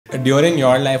during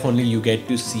your life only you get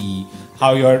to see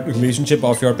how your relationship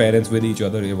of your parents with each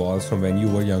other evolves from when you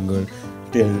were younger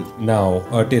till now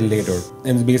or till later.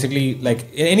 And it's basically like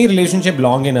any relationship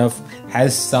long enough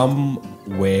has some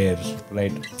wear,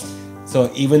 right? So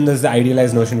even this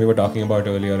idealized notion we were talking about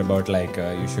earlier about like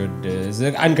you should is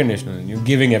unconditional, you're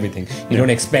giving everything, you don't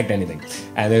expect anything,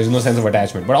 and there's no sense of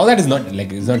attachment. But all that is not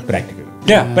like it's not practical.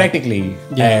 Yeah, practically.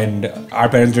 Yeah. And our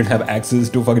parents didn't have access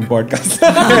to fucking podcasts,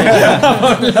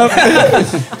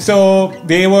 so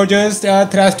they were just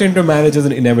thrust into marriage as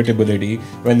an inevitability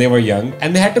when they were young,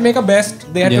 and they had to make a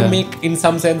best. They had to make, in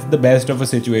some sense, the best of a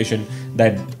situation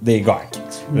that they got,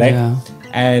 right? Yeah.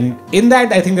 And in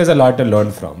that, I think there's a lot to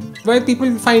learn from, where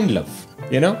people find love,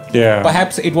 you know? Yeah.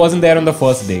 Perhaps it wasn't there on the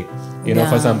first day, you know,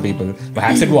 for some people.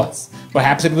 Perhaps it was.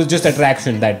 Perhaps it was just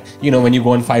attraction that, you know, when you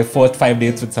go on first 5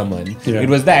 dates with someone, it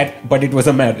was that, but it was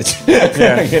a marriage.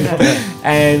 You know?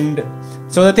 And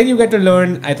so the thing you get to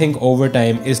learn, I think, over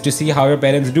time is to see how your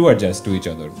parents do adjust to each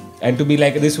other. And to be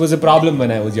like, this was a problem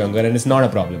when I was younger and it's not a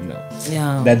problem now.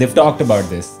 Yeah. That they've talked about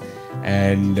this.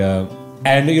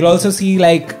 And you'll also see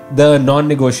like the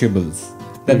non-negotiables.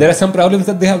 That there are some problems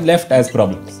that they have left as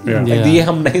problems. Like, ये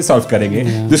हम नहीं solve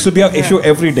करेंगे. This will be our issue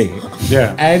every day.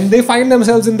 And they find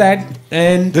themselves in that,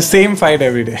 and the same fight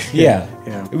every day.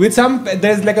 With some,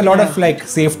 there's like a lot of like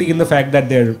safety in the fact that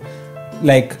they're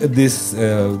like this,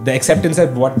 the acceptance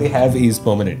that what they have is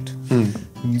permanent.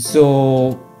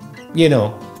 So, you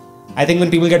know, I think when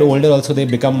people get older also they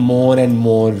become more and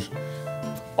more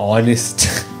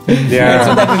honest. And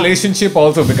so that relationship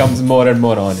also becomes more and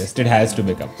more honest. It has to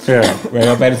become. Where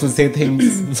your parents will say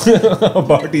things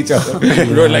about each other.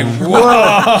 You're like,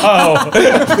 wow!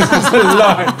 This is a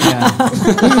lot.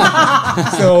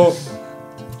 So,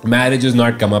 marriage has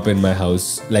not come up in my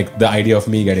house. Like the idea of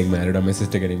me getting married or my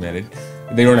sister getting married.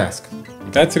 They don't ask.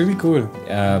 That's really cool.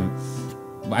 I'm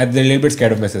a little bit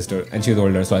scared of my sister, and she's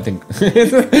older, so I think. So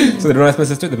they don't ask my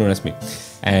sister, they don't ask me.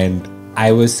 And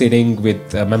I was sitting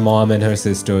with my mom and her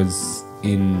sisters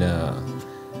in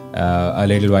a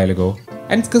little while ago,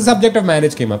 and the subject of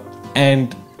marriage came up,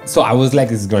 and so I was like,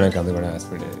 "This is gonna come. They're gonna ask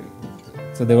for it."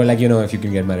 So they were like, "You know, if you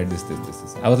can get married, this."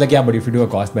 I was like, "Yeah, but if you do a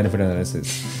cost-benefit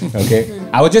analysis, okay."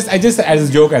 I just as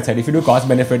a joke, I said, "If you do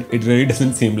cost-benefit, it really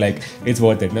doesn't seem like it's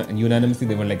worth it." No? And unanimously,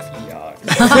 they were like, "Yeah."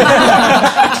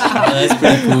 That's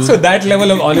pretty cool. So that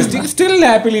level of honesty, still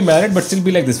happily married, but still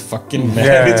be like this fucking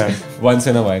marriage once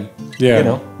in a while. You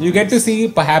know, you get to see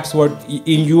perhaps what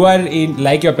you are in,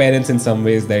 like your parents in some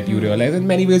ways that you realize, in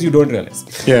many ways you don't realize.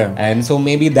 And so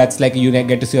maybe that's like you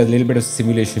get to see a little bit of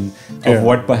simulation of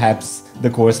what perhaps the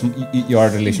course your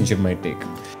relationship might take.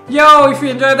 Yo, if you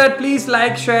enjoyed that, please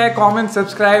like, share, comment,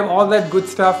 subscribe, all that good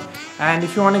stuff. And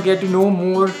if you want to get to know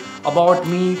more about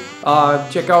me,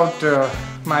 check out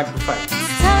my profile.